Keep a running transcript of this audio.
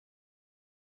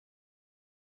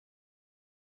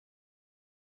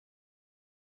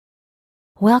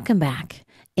Welcome back.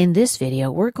 In this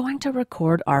video, we're going to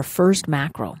record our first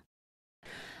macro.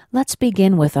 Let's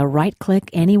begin with a right-click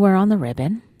anywhere on the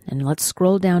ribbon, and let's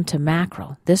scroll down to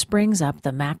Macro. This brings up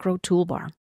the Macro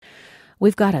toolbar.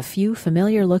 We've got a few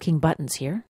familiar-looking buttons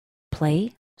here.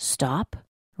 Play, stop,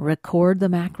 record the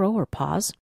macro or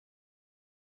pause.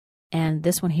 And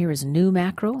this one here is New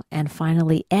Macro, and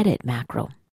finally Edit Macro.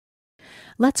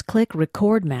 Let's click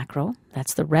Record Macro.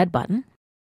 That's the red button.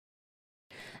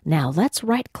 Now let's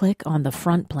right-click on the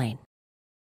front plane.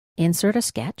 Insert a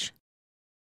sketch.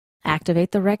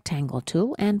 Activate the rectangle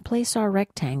tool and place our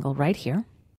rectangle right here.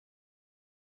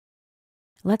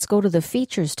 Let's go to the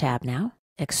Features tab now.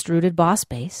 Extruded boss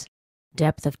base.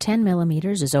 Depth of 10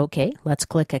 millimeters is okay. Let's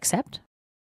click Accept.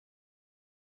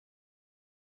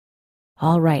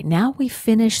 All right, now we've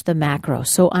finished the macro,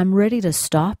 so I'm ready to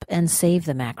stop and save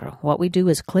the macro. What we do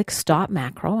is click Stop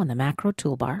Macro on the Macro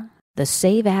toolbar. The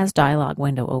Save As dialog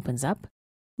window opens up.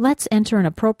 Let's enter an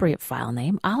appropriate file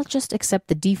name. I'll just accept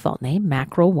the default name,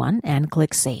 Macro1, and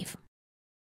click Save.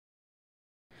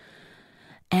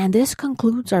 And this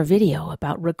concludes our video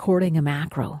about recording a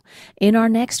macro. In our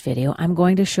next video, I'm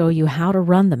going to show you how to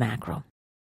run the macro.